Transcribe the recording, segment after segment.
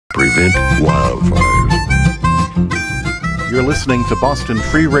prevent wildfires. You're listening to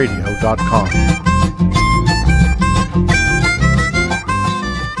BostonFreeRadio.com.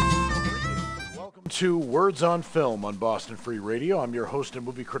 Welcome to Words on Film on Boston Free Radio. I'm your host and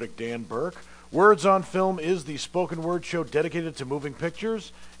movie critic, Dan Burke. Words on Film is the spoken word show dedicated to moving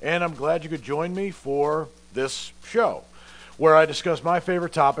pictures, and I'm glad you could join me for this show, where I discuss my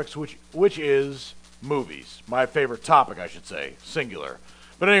favorite topics, which is movies. My favorite topic, I should say, singular.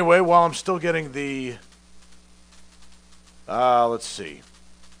 But anyway, while I'm still getting the... let's see.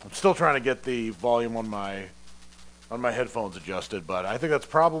 I'm still trying to get the volume on my headphones adjusted, but I think that's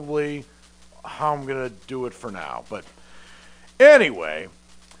probably how I'm going to do it for now. But anyway,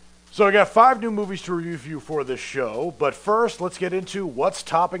 so I got 5 new movies to review for this show, but first let's get into what's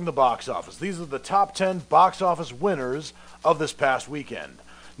topping the box office. These are the top 10 box office winners of this past weekend.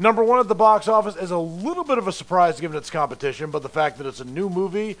 Number 1 at the box office is a little bit of a surprise given its competition, but the fact that it's a new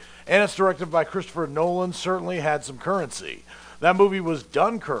movie and it's directed by Christopher Nolan certainly had some currency. That movie was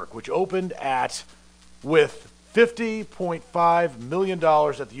Dunkirk, which opened with $50.5 million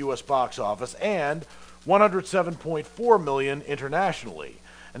at the U.S. box office and $107.4 million internationally.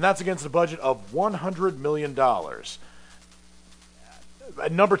 And that's against a budget of $100 million.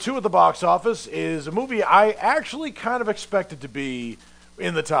 Number 2 at the box office is a movie I actually kind of expected to be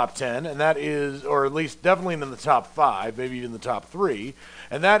in the top 10, and that is, or at least definitely in the top 5, maybe even the top 3,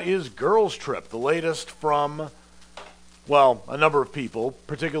 and that is Girls Trip, the latest from, well, a number of people,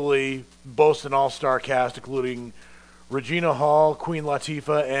 particularly boasts an all-star cast, including Regina Hall, Queen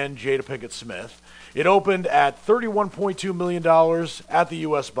Latifah, and Jada Pinkett Smith. It opened at $31.2 million at the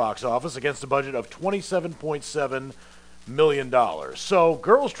U.S. box office against a budget of $27.7 million. So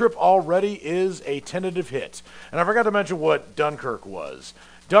Girls Trip already is a tentative hit. And I forgot to mention what Dunkirk was.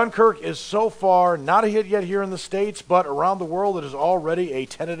 Dunkirk is so far not a hit yet here in the States, but around the world it is already a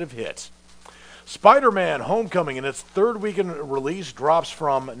tentative hit. Spider-Man Homecoming, in its 3rd weekend release, drops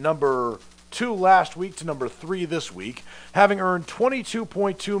from number 2 last week to number 3 this week, having earned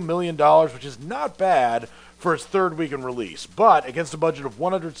 $22.2 million, which is not bad for its 3rd weekend release. But against a budget of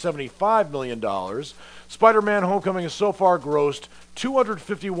 $175 million, Spider-Man Homecoming has so far grossed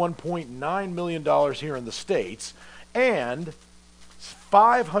 $251.9 million here in the States and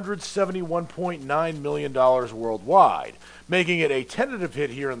 $571.9 million worldwide, making it a tentative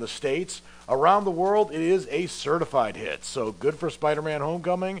hit here in the States. Around the world, it is a certified hit. So good for Spider-Man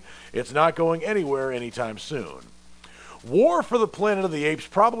Homecoming. It's not going anywhere anytime soon. War for the Planet of the Apes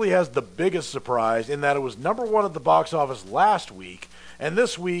probably has the biggest surprise in that it was number 1 at the box office last week, and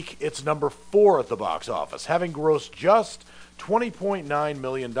this week it's number 4 at the box office, having grossed just $20.9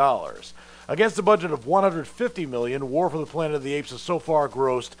 million. Against a budget of $150 million, War for the Planet of the Apes has so far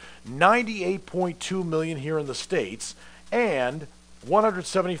grossed $98.2 million here in the States and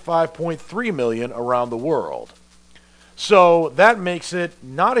 $175.3 million around the world. So that makes it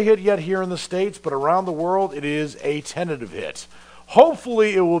not a hit yet here in the States, but around the world it is a tentative hit.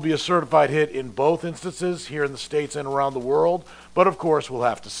 Hopefully it will be a certified hit in both instances, here in the States and around the world, but of course we'll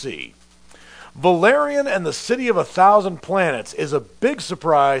have to see. Valerian and the City of 1,000 Planets is a big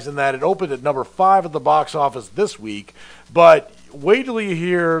surprise in that it opened at number 5 at the box office this week, but wait till you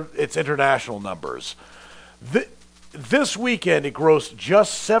hear its international numbers. This weekend it grossed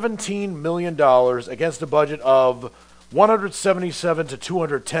just $17 million against a budget of $177 to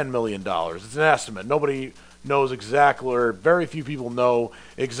 $210 million. It's an estimate. Nobody knows exactly, or very few people know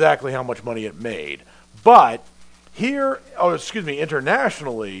exactly how much money it made. But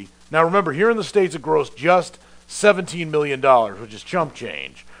internationally, now remember, here in the States it grossed just $17 million, which is chump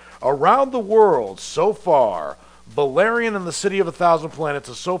change. Around the world, so far, Valerian and the City of 1,000 Planets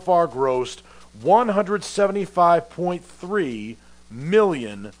has so far grossed $175.3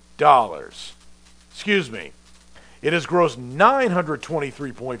 million. Excuse me. It has grossed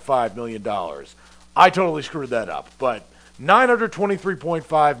 $923.5 million. I totally screwed that up, but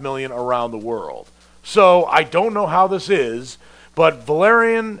 $923.5 million around the world. So I don't know how this is, but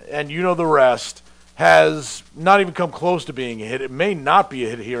Valerian, and you know the rest, has not even come close to being a hit. It may not be a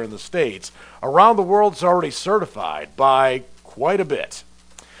hit here in the States. Around the world, it's already certified by quite a bit.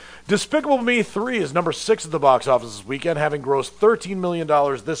 Despicable Me 3 is number 6 at the box office this weekend, having grossed $13 million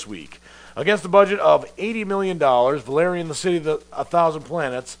this week. Against a budget of $80 million, Valerian, the City of 1,000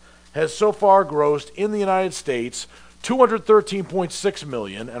 Planets, has so far grossed in the United States $213.6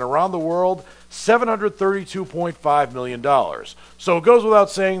 million, and around the world $732.5 million. So it goes without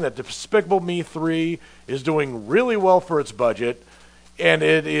saying that Despicable Me 3 is doing really well for its budget, and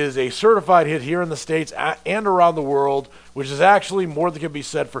it is a certified hit here in the States and around the world, which is actually more than can be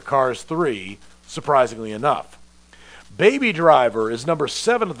said for Cars 3, surprisingly enough. Baby Driver is number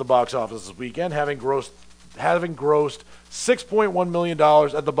 7 at the box office this weekend, having grossed $6.1 million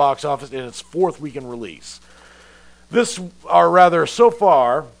at the box office in its 4th weekend release. So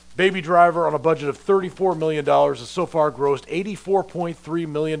far, Baby Driver, on a budget of $34 million, has so far grossed $84.3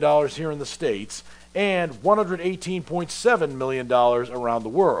 million here in the States and $118.7 million around the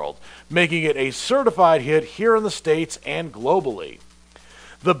world, making it a certified hit here in the States and globally.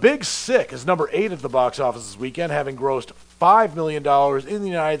 The Big Sick is number 8 at the box office this weekend, having grossed $5 million in the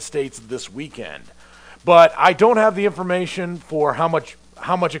United States this weekend. But I don't have the information for how much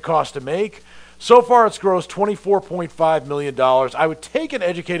it costs to make. So far, it's grossed $24.5 million. I would take an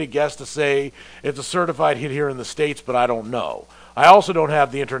educated guess to say it's a certified hit here in the States, but I don't know. I also don't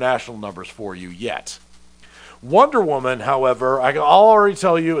have the international numbers for you yet. Wonder Woman, however, I'll already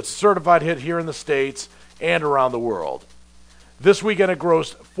tell you it's a certified hit here in the States and around the world. This weekend, it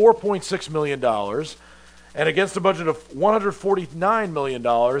grossed $4.6 million, and against a budget of $149 million,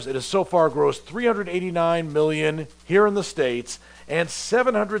 it has so far grossed $389 million here in the States and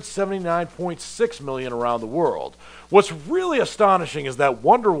 $779.6 million around the world. What's really astonishing is that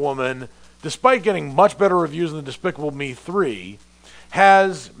Wonder Woman, despite getting much better reviews than Despicable Me 3,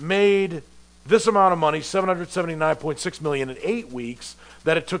 has made this amount of money, $779.6 million, in 8 weeks,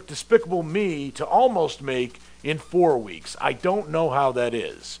 that it took Despicable Me to almost make in 4 weeks. I don't know how that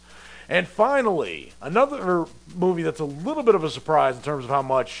is. And finally, another movie that's a little bit of a surprise in terms of how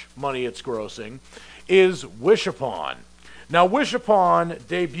much money it's grossing is Wish Upon. Now, Wish Upon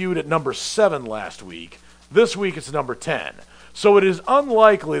debuted at number 7 last week. This week it's number 10. So it is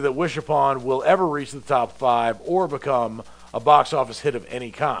unlikely that Wish Upon will ever reach the top 5 or become a box office hit of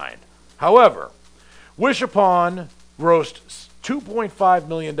any kind. However, Wish Upon grossed $2.5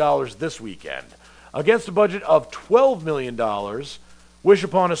 million this weekend. Against a budget of $12 million, Wish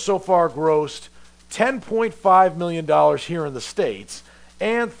Upon has so far grossed $10.5 million here in the States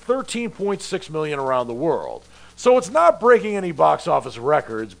and $13.6 million around the world. So it's not breaking any box office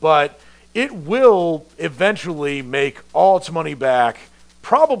records, but it will eventually make all its money back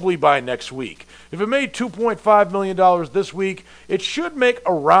probably by next week. If it made $2.5 million this week, it should make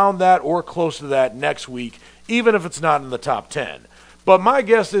around that or close to that next week, even if it's not in the top 10. But my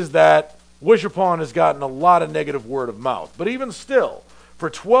guess is that Wish Upon has gotten a lot of negative word of mouth. But even still, for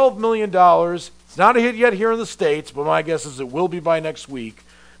 $12 million, it's not a hit yet here in the States, but my guess is it will be by next week.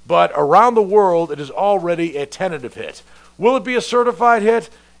 But around the world, it is already a tentative hit. Will it be a certified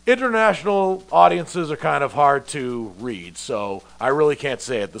hit? International audiences are kind of hard to read, so I really can't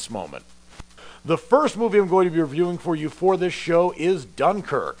say at this moment. The first movie I'm going to be reviewing for you for this show is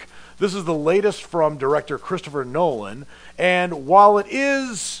Dunkirk. This is the latest from director Christopher Nolan, and while it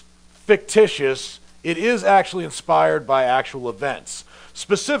is fictitious, it is actually inspired by actual events.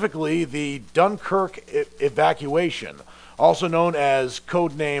 Specifically, the Dunkirk evacuation, also known as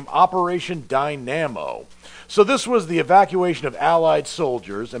codename Operation Dynamo. So this was the evacuation of Allied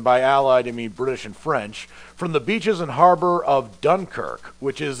soldiers, and by Allied I mean British and French, from the beaches and harbor of Dunkirk,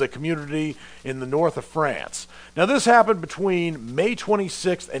 which is a community in the north of France. Now this happened between May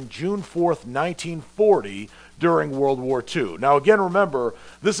 26th and June 4th, 1940, during World War II. Now again, remember,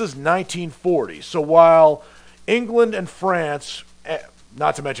 this is 1940, so while England and France,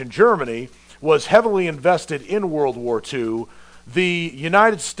 not to mention Germany, was heavily invested in World War II, the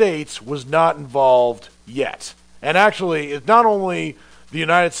United States was not involved yet. And actually, it's not only the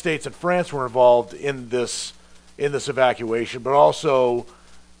United States and France were involved in this evacuation, but also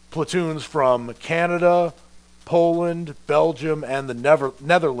platoons from Canada, Poland, Belgium, and the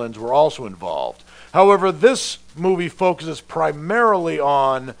Netherlands were also involved. However, this movie focuses primarily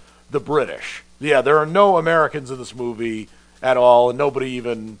on the British. Yeah, there are no Americans in this movie at all, and nobody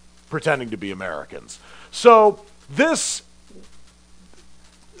even pretending to be Americans. So this,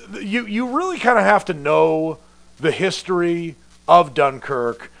 you really kind of have to know the history of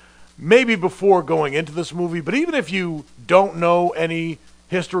Dunkirk, maybe before going into this movie, but even if you don't know any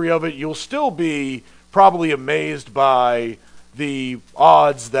history of it, you'll still be probably amazed by the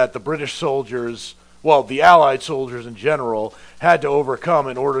odds that the British soldiers, well, the Allied soldiers in general, had to overcome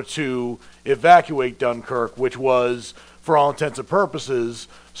in order to evacuate Dunkirk, which was, for all intents and purposes,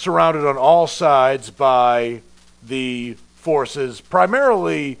 surrounded on all sides by the forces,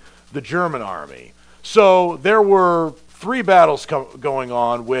 primarily the German army. So there were 3 battles going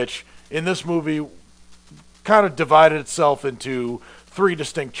on, which in this movie kind of divided itself into 3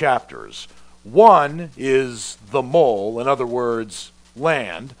 distinct chapters. 1 is the mole, in other words,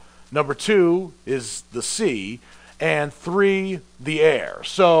 land. Number 2 is the sea, and 3, the air.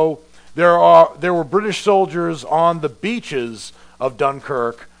 So there were British soldiers on the beaches of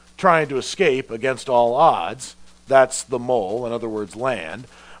Dunkirk trying to escape against all odds. that's the mole, in other words, land.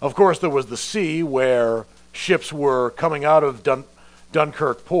 Of course, there was the sea, where ships were coming out of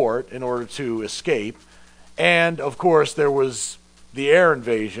Dunkirk port in order to escape. And, of course, there was the air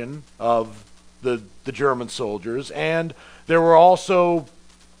invasion of the German soldiers. And there were also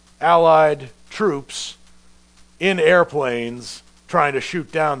Allied troops in airplanes trying to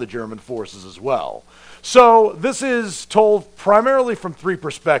shoot down the German forces as well. So this is told primarily from three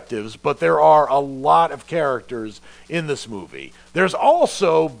perspectives, but there are a lot of characters in this movie. There's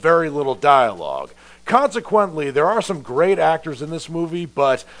also very little dialogue. Consequently, there are some great actors in this movie,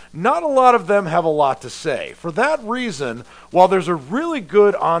 but not a lot of them have a lot to say. For that reason, while there's a really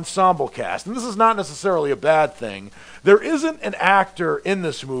good ensemble cast, and this is not necessarily a bad thing, there isn't an actor in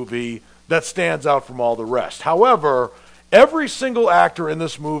this movie that stands out from all the rest. However, every single actor in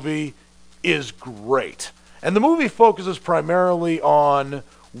this movie is great. And the movie focuses primarily on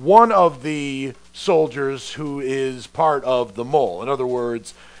one of the soldiers who is part of the mole. In other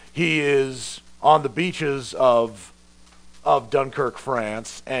words, he is on the beaches of Dunkirk,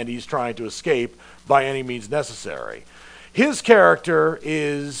 France, and he's trying to escape by any means necessary. His character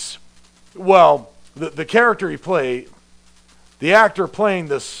is, well, the character he played, the actor playing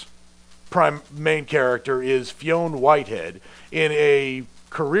this main character is Fionn Whitehead in a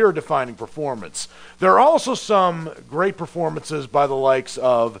career-defining performance. There are also some great performances by the likes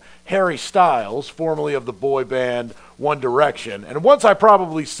of Harry Styles, formerly of the boy band One Direction. And once I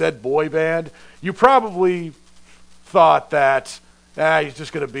probably said boy band, you probably thought that he's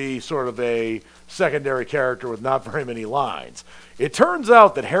just going to be sort of a secondary character with not very many lines. It turns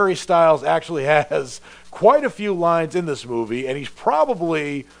out that Harry Styles actually has quite a few lines in this movie, and he's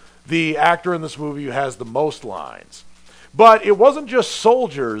probably the actor in this movie who has the most lines. But it wasn't just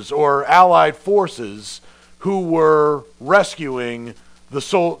soldiers or Allied forces who were rescuing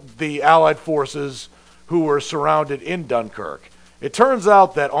the Allied forces who were surrounded in Dunkirk. It turns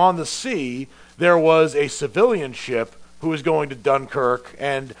out that on the sea, there was a civilian ship who was going to Dunkirk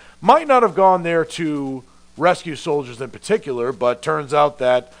and might not have gone there to rescue soldiers in particular, but turns out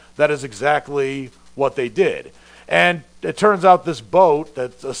that that is exactly what they did. And it turns out this boat,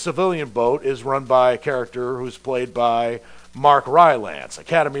 that's a civilian boat, is run by a character who's played by Mark Rylance,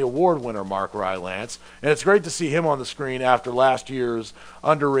 Academy Award winner Mark Rylance. And it's great to see him on the screen after last year's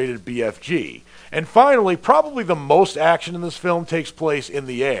underrated BFG. And finally, probably the most action in this film takes place in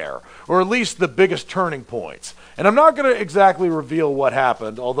the air, or at least the biggest turning points. And I'm not going to exactly reveal what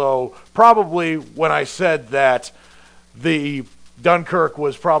happened, although probably when I said that the Dunkirk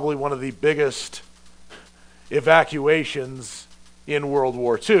was probably one of the biggest evacuations in World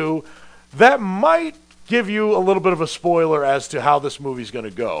War II, that might give you a little bit of a spoiler as to how this movie's going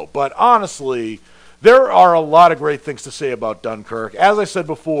to go. But honestly, there are a lot of great things to say about Dunkirk. As I said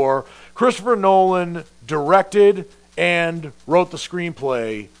before, Christopher Nolan directed and wrote the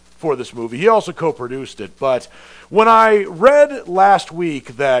screenplay for this movie. He also co-produced it. But when I read last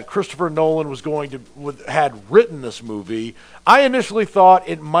week that Christopher Nolan had written this movie, I initially thought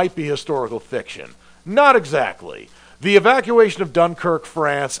it might be historical fiction. Not exactly. The evacuation of Dunkirk,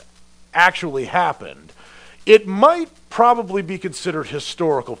 France, actually happened. It might probably be considered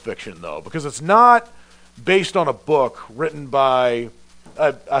historical fiction, though, because it's not based on a book written by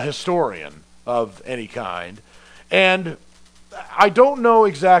a historian of any kind. And I don't know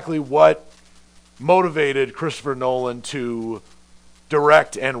exactly what motivated Christopher Nolan to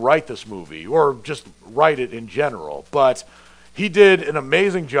direct and write this movie, or just write it in general, but he did an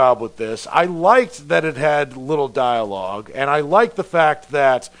amazing job with this. I liked that it had little dialogue, and I liked the fact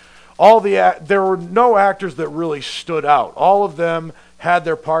that there were no actors that really stood out. All of them had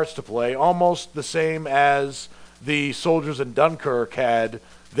their parts to play, almost the same as the soldiers in Dunkirk had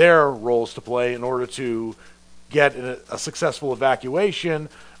their roles to play in order to get a successful evacuation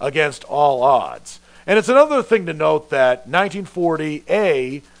against all odds. And it's another thing to note that 1940,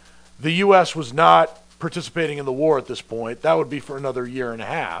 the U.S. was not participating in the war at this point. That would be for another year and a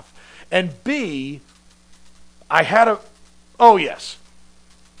half. And B, oh yes,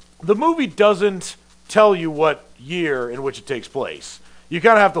 the movie doesn't tell you what year in which it takes place. You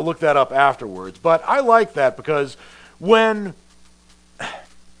kind of have to look that up afterwards. But I like that because I'm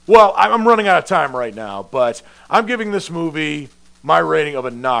running out of time right now, but I'm giving this movie my rating of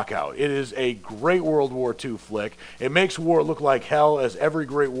a knockout. It is a great World War II flick. It makes war look like hell, as every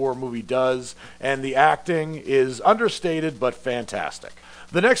great war movie does, and the acting is understated but fantastic.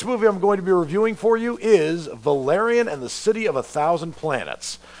 The next movie I'm going to be reviewing for you is Valerian and the City of a Thousand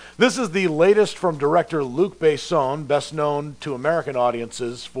Planets. This is the latest from director Luc Besson, best known to American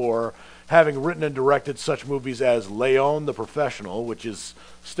audiences for having written and directed such movies as Léon the Professional, which is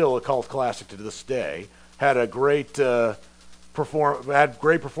still a cult classic to this day, had a great had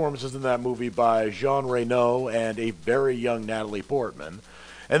great performances in that movie by Jean Reno and a very young Natalie Portman.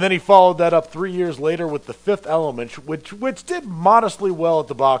 And then he followed that up 3 years later with The Fifth Element, which did modestly well at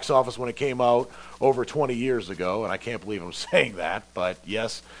the box office when it came out over 20 years ago. And I can't believe I'm saying that, but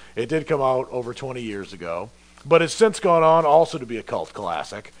yes, it did come out over 20 years ago. But it's since gone on also to be a cult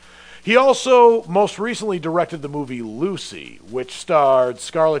classic. He also most recently directed the movie Lucy, which starred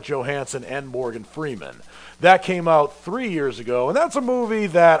Scarlett Johansson and Morgan Freeman. That came out 3 years ago, and that's a movie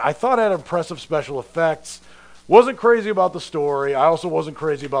that I thought had impressive special effects. Wasn't crazy about the story. I also wasn't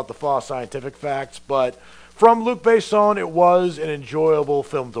crazy about the flaw scientific facts, but from Luc Besson, it was an enjoyable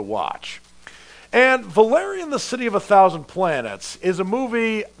film to watch. And Valerian, the City of a Thousand Planets is a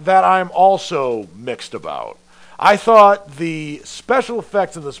movie that I'm also mixed about. I thought the special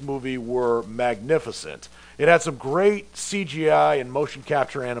effects in this movie were magnificent. It had some great CGI and motion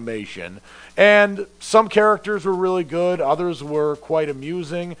capture animation, and some characters were really good, others were quite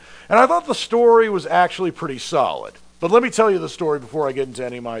amusing, and I thought the story was actually pretty solid. But let me tell you the story before I get into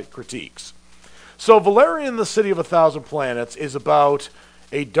any of my critiques. So Valerian, the City of a Thousand Planets is about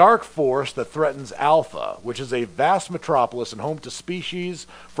a dark force that threatens Alpha, which is a vast metropolis and home to species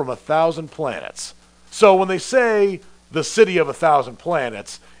from 1,000 planets. So when they say the City of a Thousand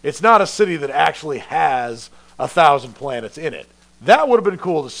Planets, it's not a city that actually has 1,000 planets in it. That would have been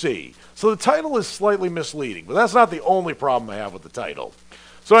cool to see. So the title is slightly misleading, but that's not the only problem I have with the title.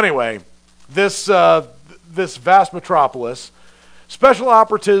 So anyway, this vast metropolis, special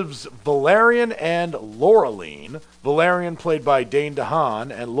operatives Valerian and Laureline, Valerian played by Dane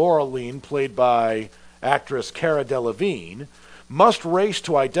DeHaan and Laureline played by actress Cara Delevingne, must race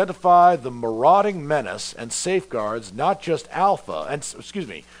to identify the marauding menace and safeguard not just Alpha,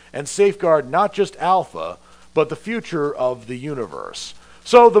 but the future of the universe.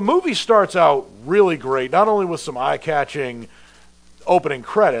 So the movie starts out really great, not only with some eye-catching opening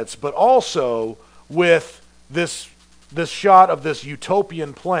credits, but also with this shot of this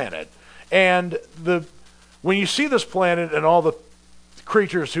utopian planet. And when you see this planet and all the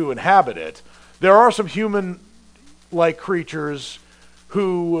creatures who inhabit it, there are some human-like creatures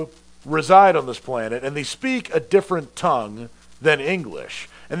who reside on this planet, and they speak a different tongue than English.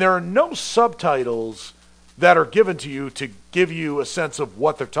 And there are no subtitles that are given to you to give you a sense of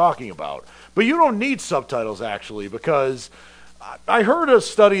what they're talking about. But you don't need subtitles, actually, because I heard a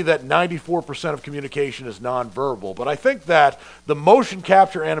study that 94% of communication is nonverbal, but I think that the motion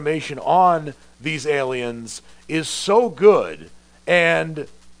capture animation on these aliens is so good, and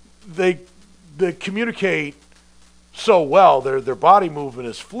they communicate so well, their body movement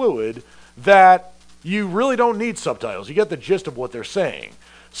is fluid, that you really don't need subtitles. You get the gist of what they're saying.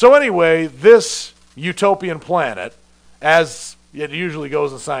 So anyway, this utopian planet, as it usually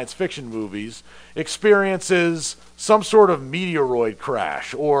goes in science fiction movies, experiences some sort of meteoroid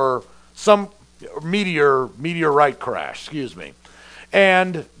crash or some meteorite crash,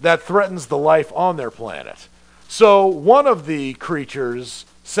 and that threatens the life on their planet. So one of the creatures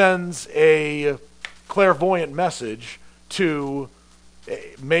sends a clairvoyant message to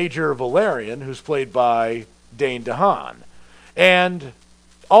Major Valerian, who's played by Dane DeHaan. And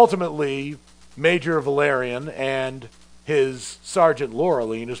ultimately, Major Valerian and his Sergeant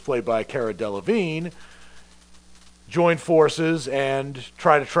Laureline, who's played by Cara Delevingne, join forces and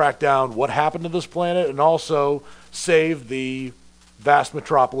try to track down what happened to this planet and also save the vast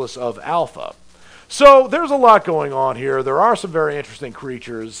metropolis of Alpha. So there's a lot going on here. There are some very interesting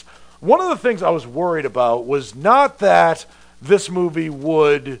creatures. One of the things I was worried about was not that this movie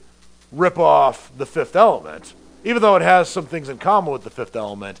would rip off The Fifth Element, even though it has some things in common with The Fifth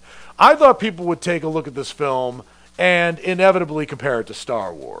Element. I thought people would take a look at this film and inevitably compare it to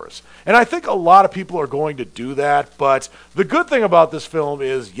Star Wars. And I think a lot of people are going to do that, but the good thing about this film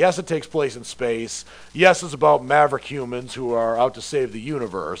is, yes, it takes place in space. Yes, it's about maverick humans who are out to save the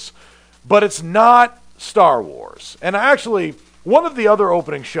universe, but it's not Star Wars. And actually, one of the other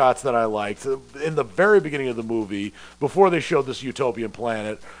opening shots that I liked in the very beginning of the movie, before they showed this utopian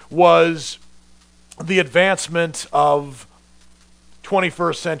planet, was the advancement of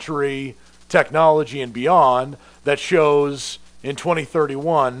 21st century technology and beyond that shows in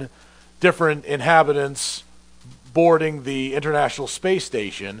 2031 different inhabitants boarding the International Space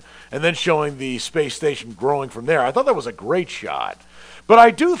Station and then showing the space station growing from there. I thought that was a great shot. But I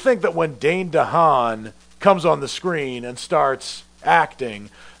do think that when Dane DeHaan comes on the screen and starts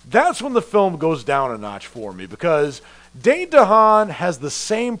acting, that's when the film goes down a notch for me, because Dane DeHaan has the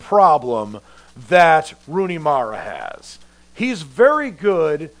same problem that Rooney Mara has. He's very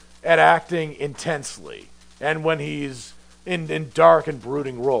good at acting intensely and when he's in dark and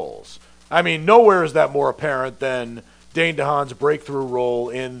brooding roles. I mean, nowhere is that more apparent than Dane DeHaan's breakthrough role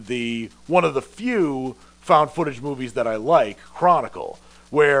in one of the few found footage movies that I like, Chronicle,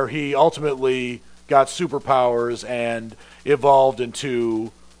 where he ultimately got superpowers and evolved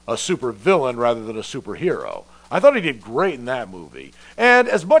into a super villain rather than a superhero. I thought he did great in that movie. And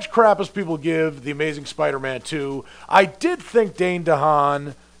as much crap as people give The Amazing Spider-Man 2, I did think Dane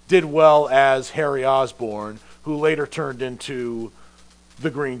DeHaan did well as Harry Osborn, who later turned into the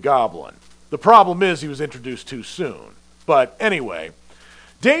Green Goblin. The problem is he was introduced too soon. But anyway,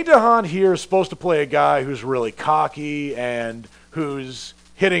 Dane DeHaan here is supposed to play a guy who's really cocky and who's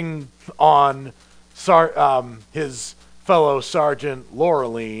hitting on his fellow Sergeant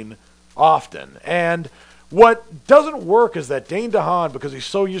Laureline often. And what doesn't work is that Dane DeHaan, because he's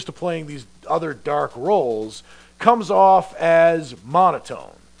so used to playing these other dark roles, comes off as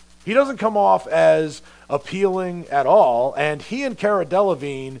monotone. He doesn't come off as appealing at all, and he and Cara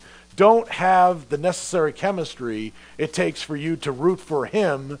Delevingne don't have the necessary chemistry it takes for you to root for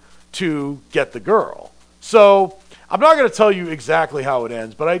him to get the girl. So I'm not going to tell you exactly how it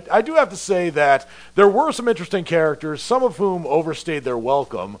ends, but I do have to say that there were some interesting characters, some of whom overstayed their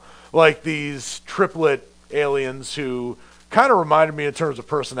welcome, like these triplet aliens who kind of reminded me in terms of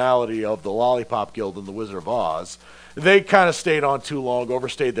personality of the Lollipop Guild in The Wizard of Oz. They kind of stayed on too long,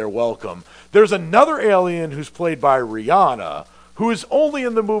 overstayed their welcome. There's another alien who's played by Rihanna, who is only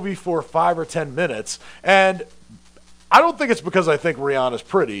in the movie for 5 or 10 minutes, and I don't think it's because I think Rihanna's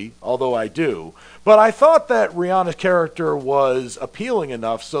pretty, although I do, but I thought that Rihanna's character was appealing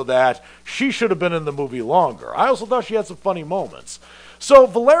enough so that she should have been in the movie longer. I also thought she had some funny moments. So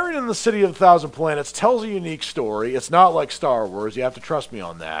Valerian and the City of a Thousand Planets tells a unique story. It's not like Star Wars. You have to trust me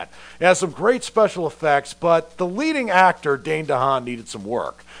on that. It has some great special effects, but the leading actor, Dane DeHaan, needed some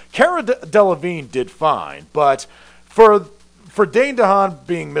work. Cara Delevingne did fine, but for Dane DeHaan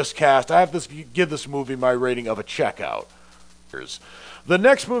being miscast, I have to give this movie my rating of a checkout. The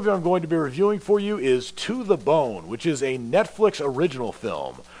next movie I'm going to be reviewing for you is To the Bone, which is a Netflix original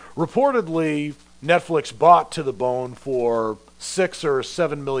film. Reportedly, Netflix bought To the Bone for $6 or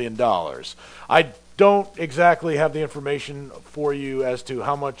 $7 million. I don't exactly have the information for you as to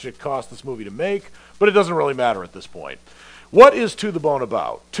how much it cost this movie to make, but it doesn't really matter at this point. What is To the Bone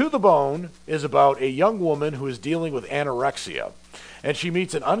about? To the Bone is about a young woman who is dealing with anorexia, and she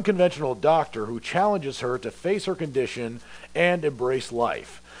meets an unconventional doctor who challenges her to face her condition and embrace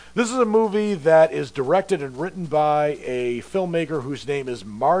life. This is a movie that is directed and written by a filmmaker whose name is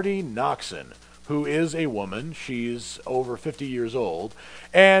Marty Noxon, who is a woman. She's over 50 years old.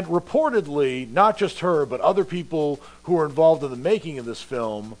 And reportedly, not just her, but other people who were involved in the making of this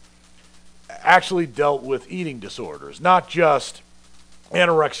film actually dealt with eating disorders, not just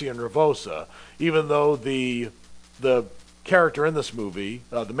anorexia nervosa, even though the character in this movie,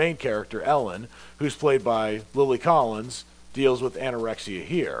 the main character, Ellen, who's played by Lily Collins, deals with anorexia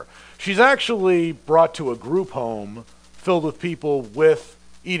here. She's actually brought to a group home filled with people with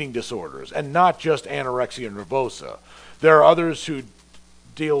eating disorders, and not just anorexia nervosa. There are others who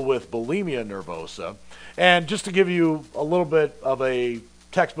deal with bulimia nervosa. And just to give you a little bit of a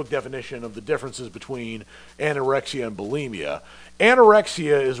textbook definition of the differences between anorexia and bulimia,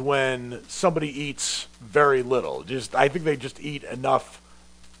 anorexia is when somebody eats very little. I think they just eat enough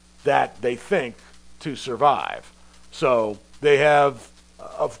that they think to survive. So they have,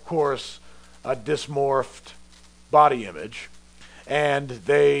 of course, a dysmorphed body image, and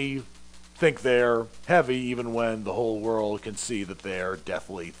they think they're heavy even when the whole world can see that they're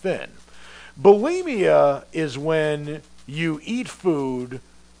deathly thin. Bulimia is when you eat food,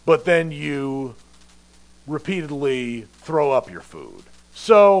 but then you repeatedly throw up your food.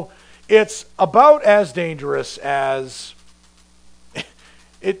 So it's about as dangerous as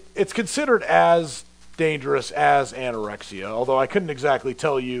it's considered as dangerous as anorexia, although I couldn't exactly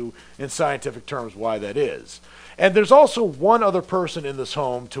tell you in scientific terms why that is. And there's also one other person in this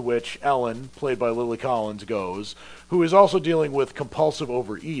home to which Ellen, played by Lily Collins, goes, who is also dealing with compulsive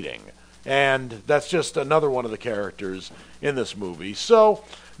overeating. And that's just another one of the characters in this movie. So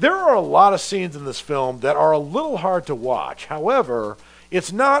there are a lot of scenes in this film that are a little hard to watch. However,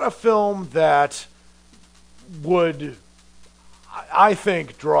 it's not a film that would, I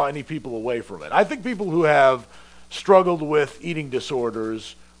think, draw any people away from it. I think people who have struggled with eating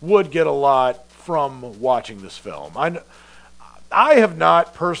disorders would get a lot from watching this film. I have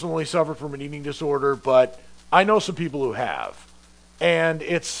not personally suffered from an eating disorder, but I know some people who have. And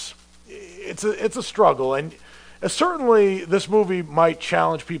it's a struggle, and certainly this movie might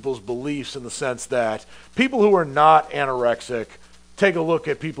challenge people's beliefs in the sense that people who are not anorexic take a look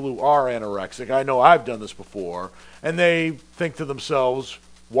at people who are anorexic. I know I've done this before, and they think to themselves,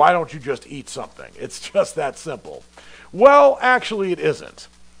 why don't you just eat something? It's just that simple. Well, actually, it isn't.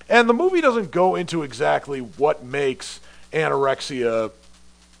 And the movie doesn't go into exactly what makes anorexia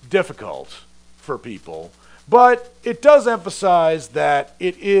difficult for people, but it does emphasize that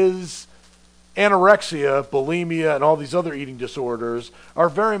it is anorexia, bulimia, and all these other eating disorders are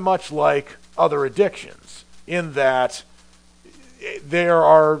very much like other addictions in that there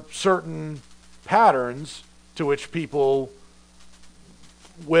are certain patterns to which people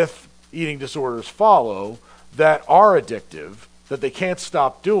with eating disorders follow that are addictive, that they can't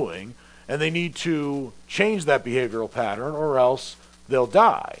stop doing, and they need to change that behavioral pattern or else they'll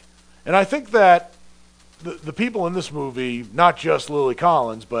die. And I think that the people in this movie, not just Lily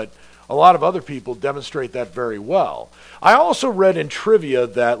Collins, but a lot of other people demonstrate that very well. I also read in trivia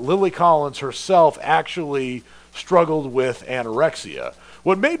that Lily Collins herself actually struggled with anorexia.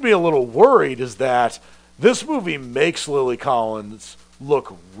 What made me a little worried is that this movie makes Lily Collins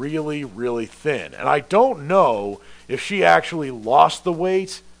look really, really thin. And I don't know if she actually lost the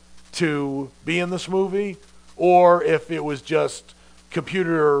weight to be in this movie or if it was just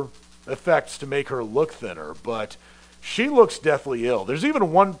computer effects to make her look thinner. But she looks deathly ill. There's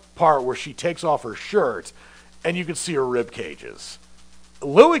even one part where she takes off her shirt and you can see her rib cages.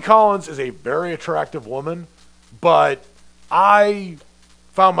 Lily Collins is a very attractive woman, but I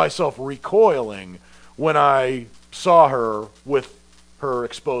found myself recoiling when I saw her with her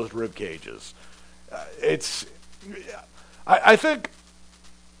exposed rib cages. I think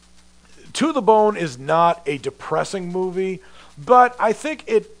To the Bone is not a depressing movie, but I think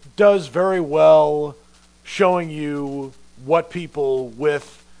it does very well showing you what people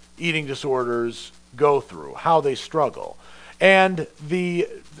with eating disorders go through, how they struggle. And the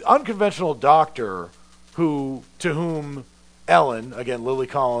unconventional doctor to whom Ellen, again Lily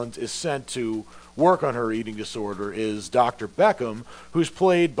Collins, is sent to work on her eating disorder is Dr. Beckham, who's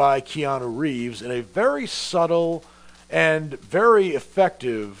played by Keanu Reeves in a very subtle and very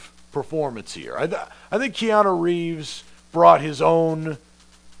effective performance here. I think Keanu Reeves brought his own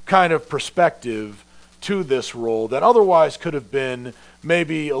kind of perspective to this role that otherwise could have been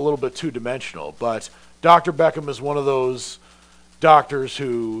maybe a little bit two-dimensional. But Dr. Beckham is one of those doctors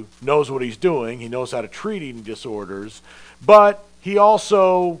who knows what he's doing. He knows how to treat eating disorders, but he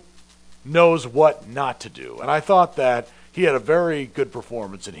also knows what not to do. And I thought that he had a very good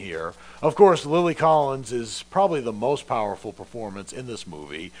performance in here. Of course, Lily Collins is probably the most powerful performance in this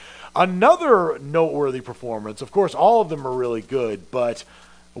movie. Another noteworthy performance, of course, all of them are really good, but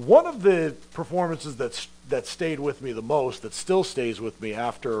one of the performances that stayed with me the most, that still stays with me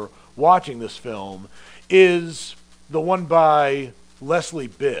after watching this film, is the one by Leslie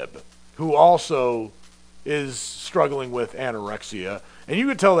Bibb, who also is struggling with anorexia. And you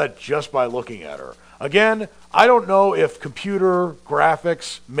can tell that just by looking at her. Again, I don't know if computer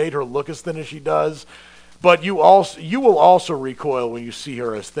graphics made her look as thin as she does, but you will also recoil when you see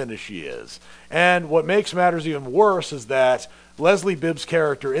her as thin as she is. And what makes matters even worse is that Leslie Bibb's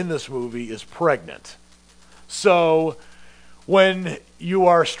character in this movie is pregnant. So when you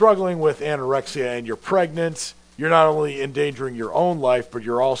are struggling with anorexia and you're pregnant, you're not only endangering your own life, but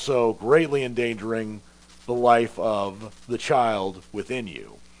you're also greatly endangering the life of the child within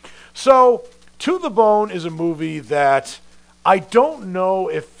you. So, To the Bone is a movie that I don't know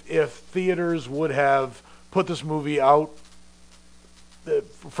if theaters would have put this movie out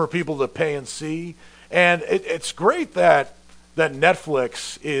for people to pay and see. And it's great that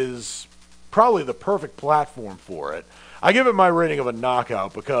Netflix is probably the perfect platform for it. I give it my rating of a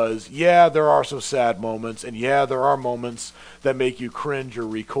knockout because, yeah, there are some sad moments, and yeah, there are moments that make you cringe or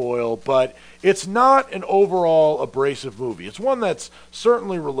recoil, but it's not an overall abrasive movie. It's one that's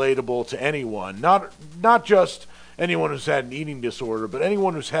certainly relatable to anyone, not just anyone who's had an eating disorder, but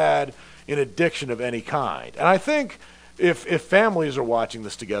anyone who's had an addiction of any kind. And I think if families are watching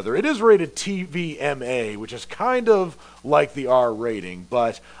this together, it is rated TVMA, which is kind of like the R rating,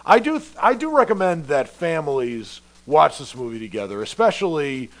 but I do recommend that families watch this movie together,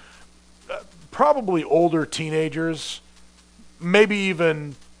 especially probably older teenagers, maybe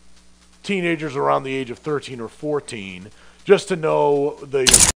even teenagers around the age of 13 or 14, just to know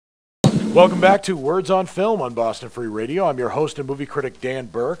the... Welcome back to Words on Film on Boston Free Radio. I'm your host and movie critic, Dan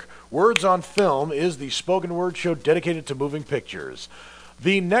Burke. Words on Film is the spoken word show dedicated to moving pictures.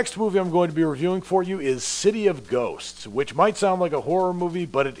 The next movie I'm going to be reviewing for you is City of Ghosts, which might sound like a horror movie,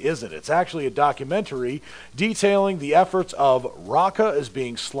 but it isn't. It's actually a documentary detailing the efforts of Raqqa is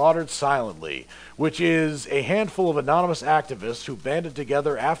being slaughtered silently, which is a handful of anonymous activists who banded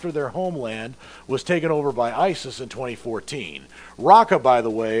together after their homeland was taken over by ISIS in 2014. Raqqa, by the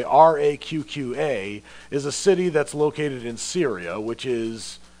way, R-A-Q-Q-A, is a city that's located in Syria, which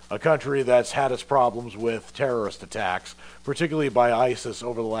is a country that's had its problems with terrorist attacks, particularly by ISIS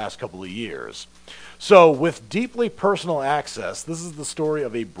over the last couple of years. So, with deeply personal access, this is the story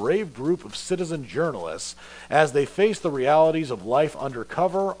of a brave group of citizen journalists as they face the realities of life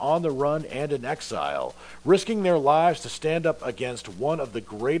undercover, on the run, and in exile, risking their lives to stand up against one of the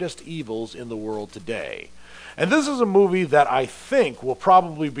greatest evils in the world today. And this is a movie that I think will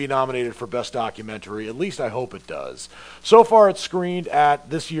probably be nominated for Best Documentary, at least I hope it does. So far it's screened at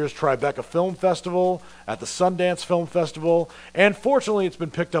this year's Tribeca Film Festival, at the Sundance Film Festival, and fortunately it's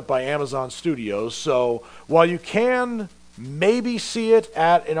been picked up by Amazon Studios, so while you can maybe see it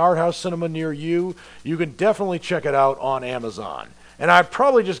at an art house cinema near you, you can definitely check it out on Amazon. And I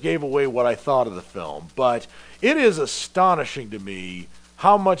probably just gave away what I thought of the film, but it is astonishing to me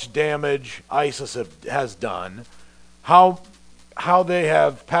how much damage ISIS has done, how they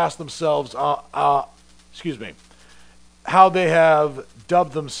have passed themselves, how they have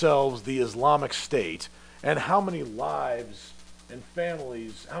dubbed themselves the Islamic State, and how many lives and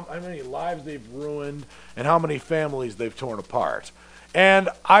families, how many lives they've ruined, and how many families they've torn apart. And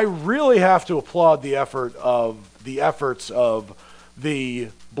I really have to applaud the efforts of the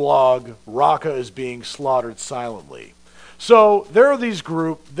blog Raqqa is Being Slaughtered Silently. So there's this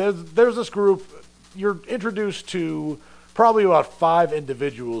group, you're introduced to probably about 5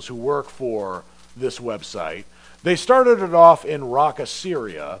 individuals who work for this website. They started it off in Raqqa,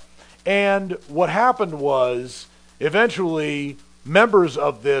 Syria, and what happened was eventually members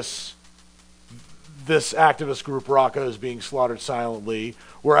of this activist group, Raqqa is Being Slaughtered Silently,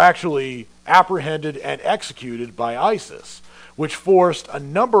 were actually apprehended and executed by ISIS, which forced a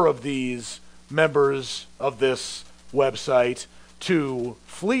number of these members of this website to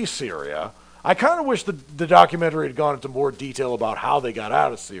flee Syria. I kind of wish the documentary had gone into more detail about how they got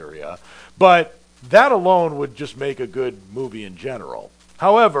out of Syria, but that alone would just make a good movie in general.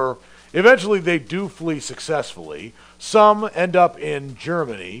 However, eventually they do flee successfully. Some end up in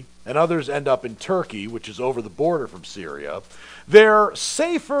Germany, and others end up in Turkey, which is over the border from Syria. They're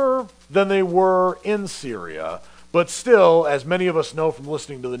safer than they were in Syria, but still, as many of us know from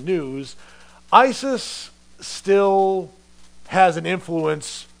listening to the news, ISIS still has an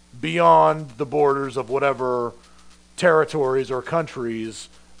influence beyond the borders of whatever territories or countries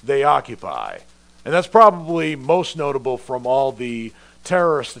they occupy. And that's probably most notable from all the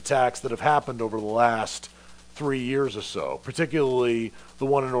terrorist attacks that have happened over the last 3 years or so, particularly the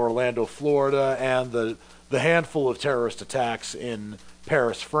one in Orlando, Florida, and the handful of terrorist attacks in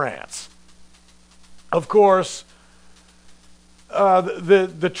Paris, France. Of course,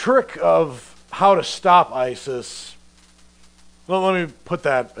 the trick of how to stop ISIS, well, let me put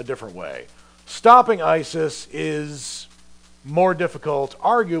that a different way. Stopping ISIS is more difficult,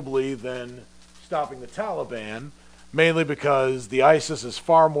 arguably, than stopping the Taliban, mainly because the ISIS is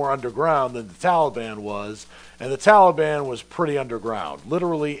far more underground than the Taliban was, and the Taliban was pretty underground,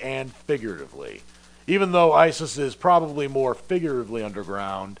 literally and figuratively. Even though ISIS is probably more figuratively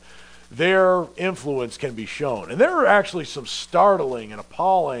underground, their influence can be shown. And there are actually some startling and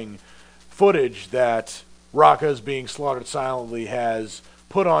appalling footage that Raqqa is Being Slaughtered Silently has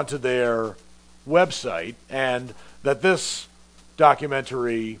put onto their website, and that this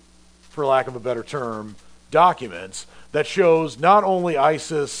documentary, for lack of a better term, documents, that shows not only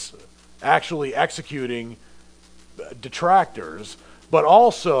ISIS actually executing detractors, but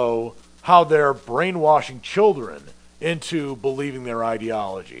also how they're brainwashing children into believing their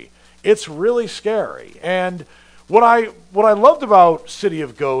ideology. It's really scary. And what I loved about City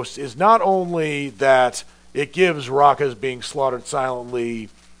of Ghosts is not only that it gives Raqqa is Being Slaughtered Silently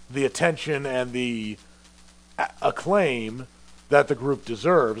the attention and the acclaim that the group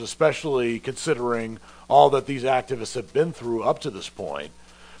deserves, especially considering all that these activists have been through up to this point,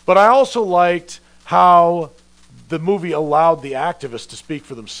 but I also liked how the movie allowed the activists to speak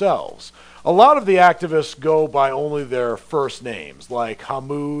for themselves. A lot of the activists go by only their first names, like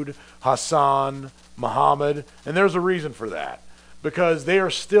Hamoud, Hassan, Muhammad, and there's a reason for that, because they are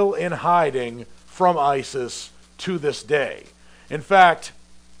still in hiding from ISIS to this day. In fact,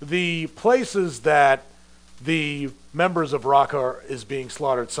 the places that the members of Raqqa is Being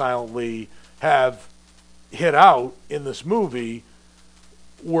Slaughtered Silently have hid out in this movie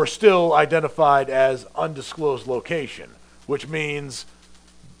were still identified as undisclosed location, which means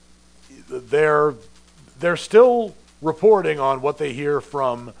they're still reporting on what they hear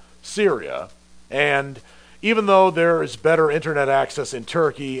from Syria. And even though there is better internet access in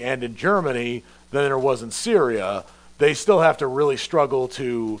Turkey and in Germany than there was in Syria, they still have to really struggle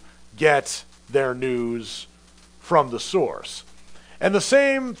to get their news from the source. And the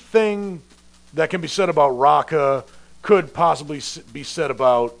same thing that can be said about Raqqa could possibly be said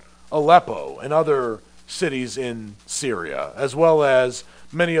about Aleppo and other cities in Syria, as well as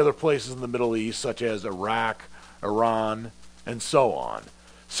many other places in the Middle East, such as Iraq, Iran, and so on.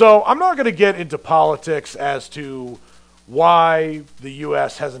 So I'm not going to get into politics as to why the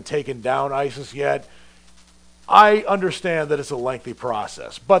U.S. hasn't taken down ISIS yet. I understand that it's a lengthy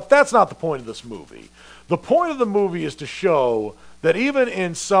process, but that's not the point of this movie. The point of the movie is to show that even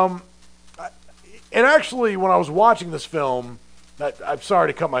in some... And actually, when I was watching this film, I'm sorry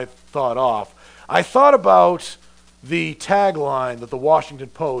to cut my thought off, I thought about the tagline that the Washington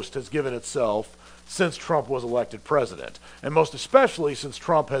Post has given itself since Trump was elected president, and most especially since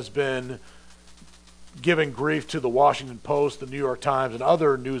Trump has been giving grief to the Washington Post, the New York Times, and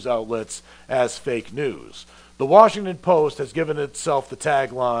other news outlets as fake news. The Washington Post has given itself the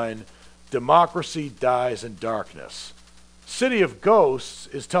tagline, "Democracy dies in darkness." City of Ghosts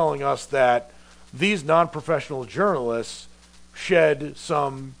is telling us that these non-professional journalists shed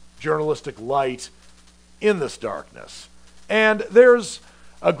some journalistic light in this darkness. And there's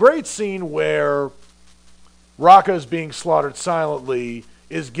a great scene where Raqqa is being slaughtered silently,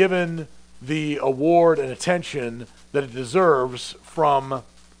 is given the award and attention that it deserves from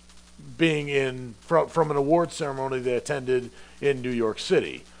being from an award ceremony they attended in New York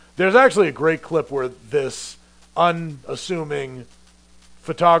City. There's actually a great clip where this unassuming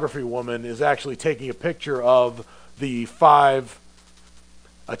photography woman is actually taking a picture of the 5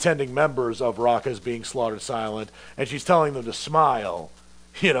 attending members of Raqqa's being slaughtered silent, and she's telling them to smile,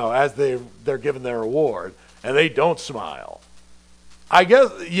 as they're given their award, and they don't smile. I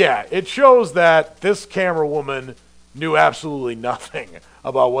guess, yeah, it shows that this camera woman knew absolutely nothing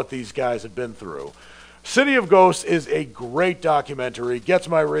about what these guys had been through. City of Ghosts is a great documentary, gets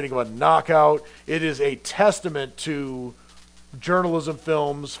my rating of a knockout. It is a testament to journalism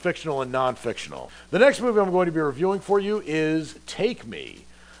films, fictional and non-fictional. The next movie I'm going to be reviewing for you is Take Me.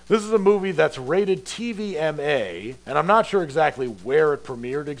 This is a movie that's rated TVMA, and I'm not sure exactly where it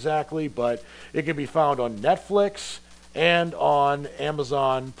premiered exactly, but it can be found on Netflix and on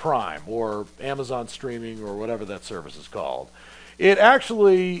Amazon Prime, or Amazon Streaming, or whatever that service is called. It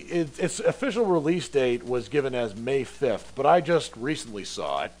actually, its official release date was given as May 5th, but I just recently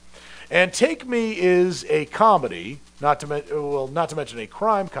saw it. And Take Me is a comedy, not to mention a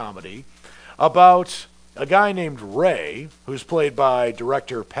crime comedy, about a guy named Ray, who's played by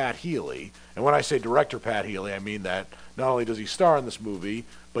director Pat Healy. And when I say director Pat Healy, I mean that not only does he star in this movie,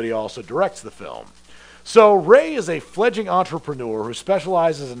 but he also directs the film. So Ray is a fledgling entrepreneur who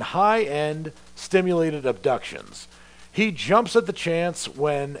specializes in high-end stimulated abductions. He jumps at the chance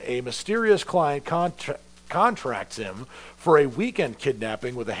when a mysterious client contracts him for a weekend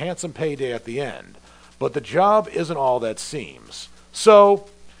kidnapping with a handsome payday at the end. But the job isn't all that seems. So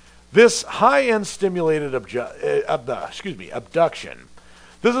this high-end stimulated abduction,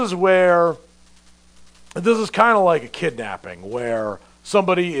 this is kind of like a kidnapping where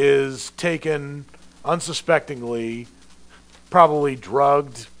somebody is taken unsuspectingly, probably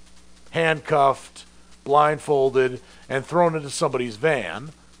drugged, handcuffed, blindfolded, and thrown into somebody's van.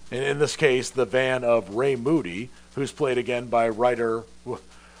 And in this case, the van of Ray Moody, who's played again by writer,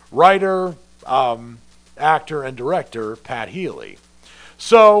 actor, and director Pat Healy.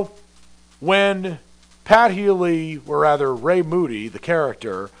 So when Pat Healy, or rather Ray Moody, the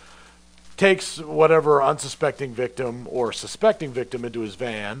character, takes whatever unsuspecting victim or suspecting victim into his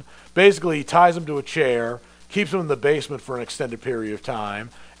van, basically he ties him to a chair, keeps him in the basement for an extended period of time,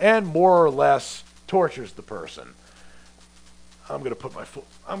 and more or less tortures the person. I'm going to put my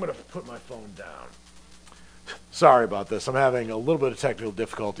phone down. Sorry about this. I'm having a little bit of technical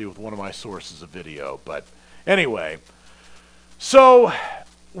difficulty with one of my sources of video, but anyway. So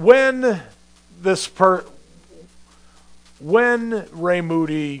when Ray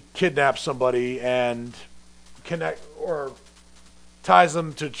Moody kidnaps somebody and ties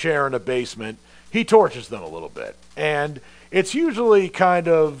them to a chair in a basement, he tortures them a little bit. And it's usually kind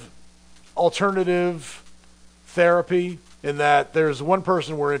of alternative therapy, in that there's one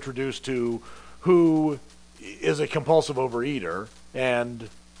person we're introduced to who is a compulsive overeater and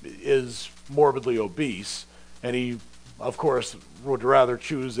is morbidly obese, and he, of course, would rather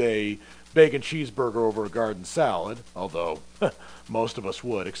choose a bacon cheeseburger over a garden salad, although most of us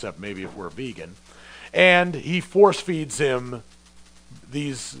would, except maybe if we're vegan. And he force feeds him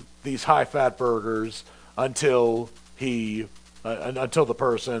these high-fat burgers until the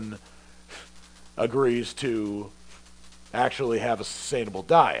person agrees to actually have a sustainable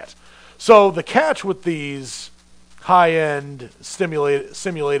diet. So the catch with these high-end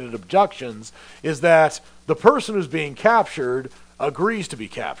simulated abductions is that the person who's being captured agrees to be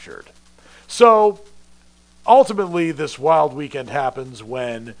captured. So ultimately this wild weekend happens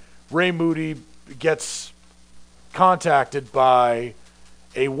when Ray Moody gets contacted by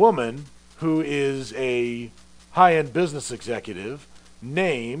a woman who is a high-end business executive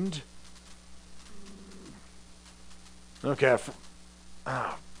named... Okay,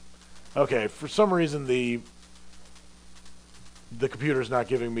 for some reason the computer's not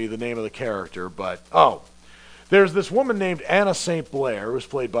giving me the name of the character, but... Oh, there's this woman named Anna St. Blair, who's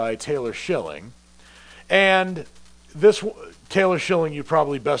played by Taylor Schilling, and this Taylor Schilling you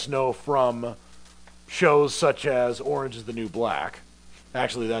probably best know from shows such as Orange is the New Black.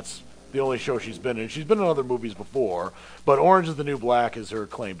 Actually, that's the only show she's been in. She's been in other movies before, but Orange is the New Black is her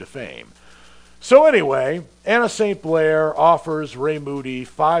claim to fame. So anyway, Anna St. Blair offers Ray Moody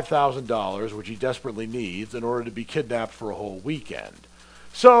 $5,000, which he desperately needs, in order to be kidnapped for a whole weekend.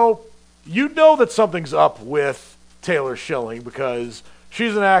 So you know that something's up with Taylor Schilling because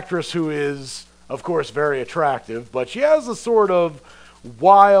she's an actress who is, of course, very attractive, but she has a sort of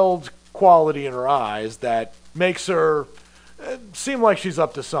wild quality in her eyes that makes her seem like she's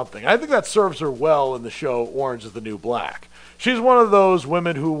up to something. I think that serves her well in the show Orange is the New Black. She's one of those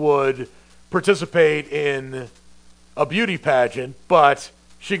women who would participate in a beauty pageant, but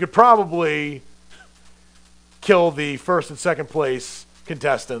she could probably kill the first and second place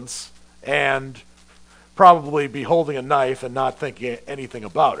contestants and probably be holding a knife and not thinking anything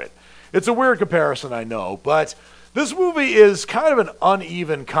about it. It's a weird comparison, I know, but this movie is kind of an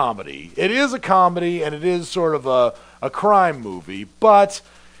uneven comedy. It is a comedy, and it is sort of a crime movie, but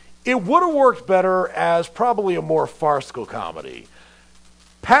it would have worked better as probably a more farcical comedy.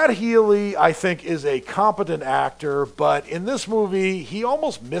 Pat Healy, I think, is a competent actor, but in this movie, he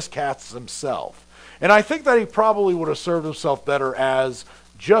almost miscasts himself. And I think that he probably would have served himself better as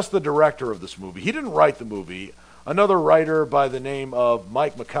just the director of this movie. He didn't write the movie. Another writer by the name of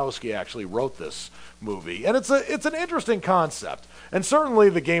Mike Makowski actually wrote this movie. And it's an interesting concept. And certainly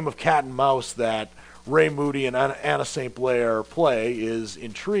the game of cat and mouse that Ray Moody and Anna St. Blair play is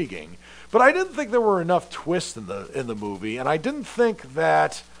intriguing. But I didn't think there were enough twists in the movie, and I didn't think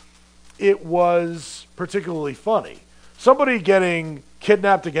that it was particularly funny. Somebody getting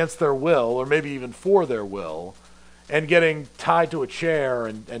kidnapped against their will, or maybe even for their will, and getting tied to a chair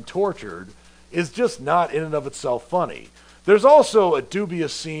and tortured is just not in and of itself funny. There's also a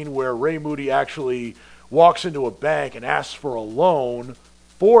dubious scene where Ray Moody actually walks into a bank and asks for a loan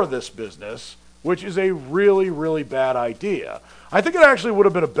for this business, which is a really, really bad idea. I think it actually would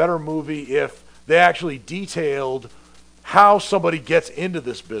have been a better movie if they actually detailed how somebody gets into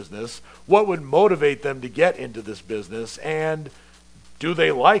this business, what would motivate them to get into this business, and do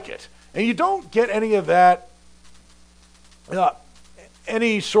they like it? And you don't get any of that,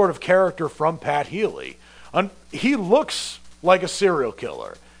 any sort of character from Pat Healy. He looks like a serial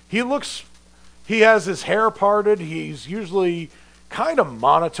killer. He has his hair parted. He's usually kind of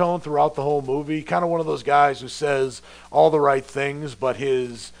monotone throughout the whole movie, kind of one of those guys who says all the right things, but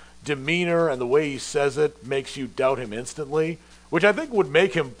his demeanor and the way he says it makes you doubt him instantly, which I think would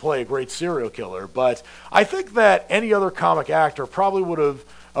make him play a great serial killer. But I think that any other comic actor probably would have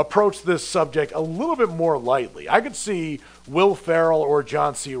approached this subject a little bit more lightly. I could see Will Ferrell or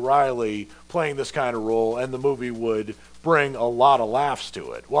John C. Reilly playing this kind of role, and the movie would bring a lot of laughs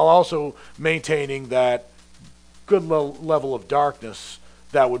to it, while also maintaining that good level of darkness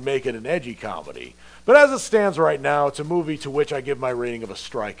that would make it an edgy comedy. But as it stands right now, it's a movie to which I give my rating of a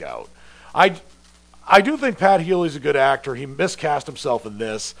strikeout. I do think Pat Healy's a good actor. He miscast himself in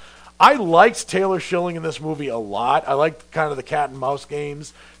this. I liked Taylor Schilling in this movie a lot. I liked kind of the cat and mouse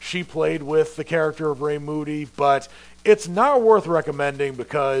games she played with the character of Ray Moody, but it's not worth recommending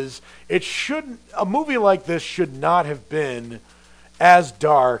because a movie like this should not have been as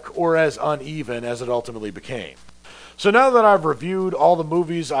dark or as uneven as it ultimately became. So now that I've reviewed all the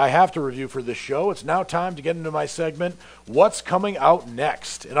movies I have to review for this show, it's now time to get into my segment, What's Coming Out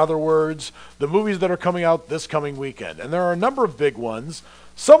Next? In other words, the movies that are coming out this coming weekend. And there are a number of big ones,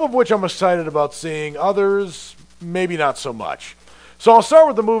 some of which I'm excited about seeing, others maybe not so much. So I'll start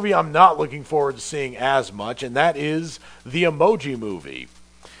with the movie I'm not looking forward to seeing as much, and that is the Emoji Movie.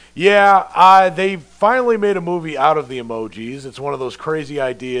 Yeah, they finally made a movie out of the emojis. It's one of those crazy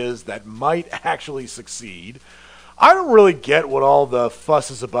ideas that might actually succeed. I don't really get what all the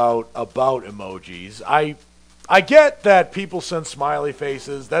fuss is about emojis. I get that people send smiley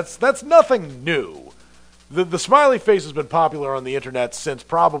faces. That's nothing new. The smiley face has been popular on the internet since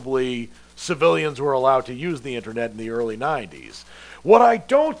probably civilians were allowed to use the internet in the early 90s. What I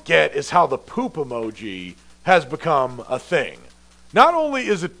don't get is how the poop emoji has become a thing. Not only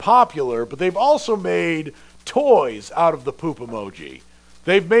is it popular, but they've also made toys out of the poop emoji.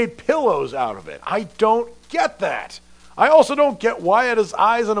 They've made pillows out of it. I don't get that. I also don't get why it has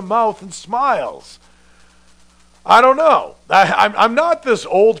eyes and a mouth and smiles. I don't know. I'm not this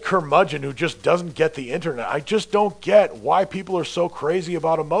old curmudgeon who just doesn't get the internet. I just don't get why people are so crazy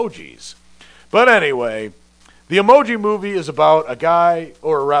about emojis. But anyway, the Emoji Movie is about a guy,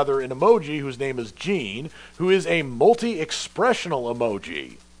 or rather an emoji, whose name is Gene, who is a multi-expressional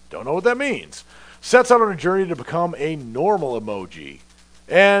emoji. Don't know what that means. Sets out on a journey to become a normal emoji.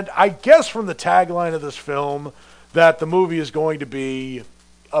 And I guess from the tagline of this film that the movie is going to be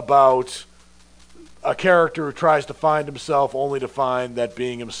about a character who tries to find himself only to find that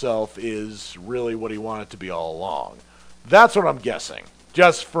being himself is really what he wanted to be all along. That's what I'm guessing,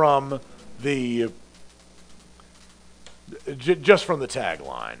 just from the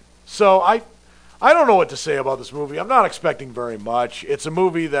tagline. So I don't know what to say about this movie. I'm not expecting very much. It's a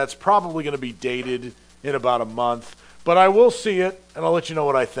movie that's probably going to be dated in about a month, but I will see it, and I'll let you know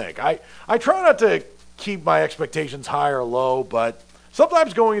what I think. I try not to keep my expectations high or low, but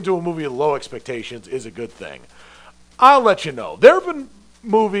sometimes going into a movie with low expectations is a good thing. I'll let you know. There have been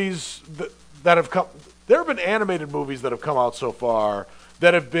movies that have come. There have been animated movies that have come out so far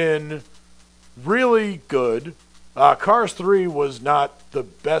that have been really good. Cars 3 was not the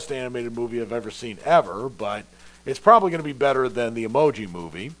best animated movie I've ever seen ever, but it's probably going to be better than the Emoji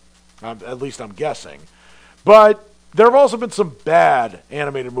Movie. At least I'm guessing. But there have also been some bad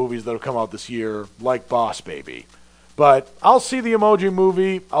animated movies that have come out this year, like Boss Baby. But I'll see the Emoji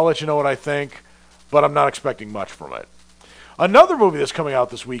Movie. I'll let you know what I think, but I'm not expecting much from it. Another movie that's coming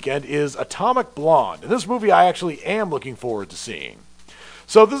out this weekend is Atomic Blonde. And this movie I actually am looking forward to seeing.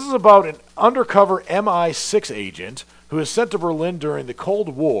 So this is about an undercover MI6 agent who is sent to Berlin during the Cold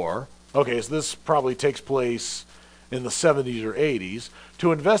War. Okay, so this probably takes place in the 70s or 80s,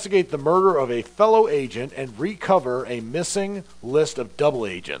 to investigate the murder of a fellow agent and recover a missing list of double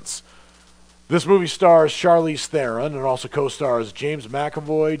agents. This movie stars Charlize Theron and also co-stars James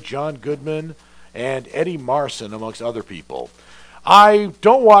McAvoy, John Goodman, and Eddie Marsan, amongst other people. I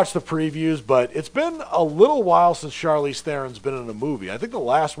don't watch the previews, but it's been a little while since Charlize Theron's been in a movie. I think the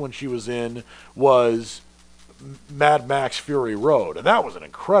last one she was in was Mad Max Fury Road, and that was an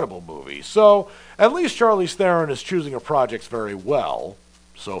incredible movie. So at least Charlize Theron is choosing her projects very well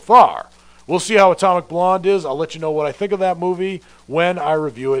so far. We'll see how Atomic Blonde is. I'll let you know what I think of that movie when I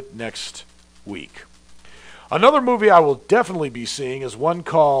review it next week. Another movie I will definitely be seeing is one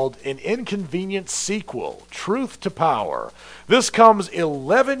called An Inconvenient Sequel, Truth to Power. This comes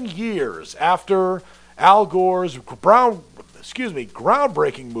 11 years after Al Gore's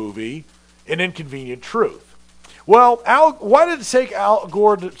groundbreaking movie, An Inconvenient Truth. Well, why did it take Al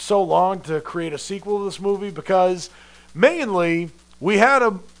Gore so long to create a sequel to this movie? Because mainly we had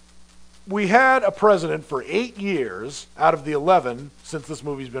a president for 8 years out of the 11 since this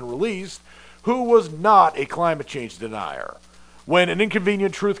movie's been released who was not a climate change denier. When An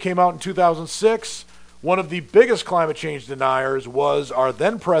Inconvenient Truth came out in 2006, one of the biggest climate change deniers was our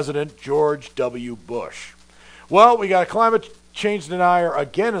then president, George W. Bush. Well, we got a climate change denier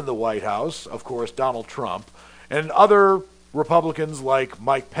again in the White House, of course, Donald Trump, and other Republicans like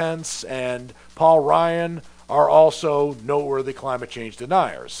Mike Pence and Paul Ryan are also noteworthy climate change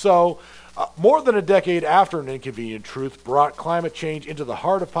deniers. So, more than a decade after An Inconvenient Truth brought climate change into the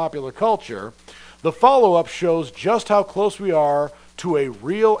heart of popular culture, the follow-up shows just how close we are to a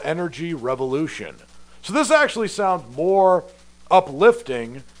real energy revolution. So this actually sounds more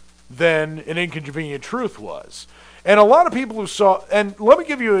uplifting than An Inconvenient Truth was. And a lot of people who saw, and let me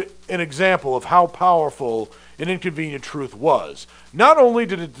give you an example of how powerful An Inconvenient Truth was. Not only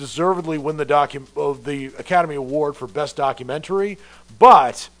did it deservedly win the Academy Award for Best Documentary,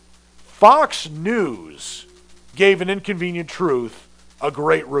 but Fox News gave An Inconvenient Truth a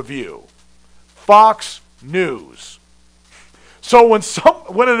great review. Fox News. So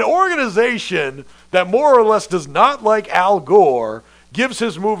when an organization that more or less does not like Al Gore gives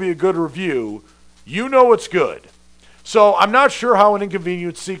his movie a good review, you know it's good. So I'm not sure how An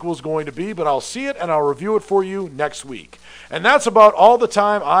Inconvenient sequel is going to be, but I'll see it and I'll review it for you next week. And that's about all the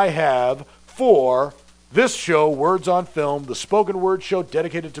time I have for this show, Words on Film, the spoken word show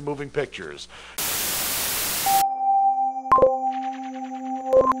dedicated to moving pictures.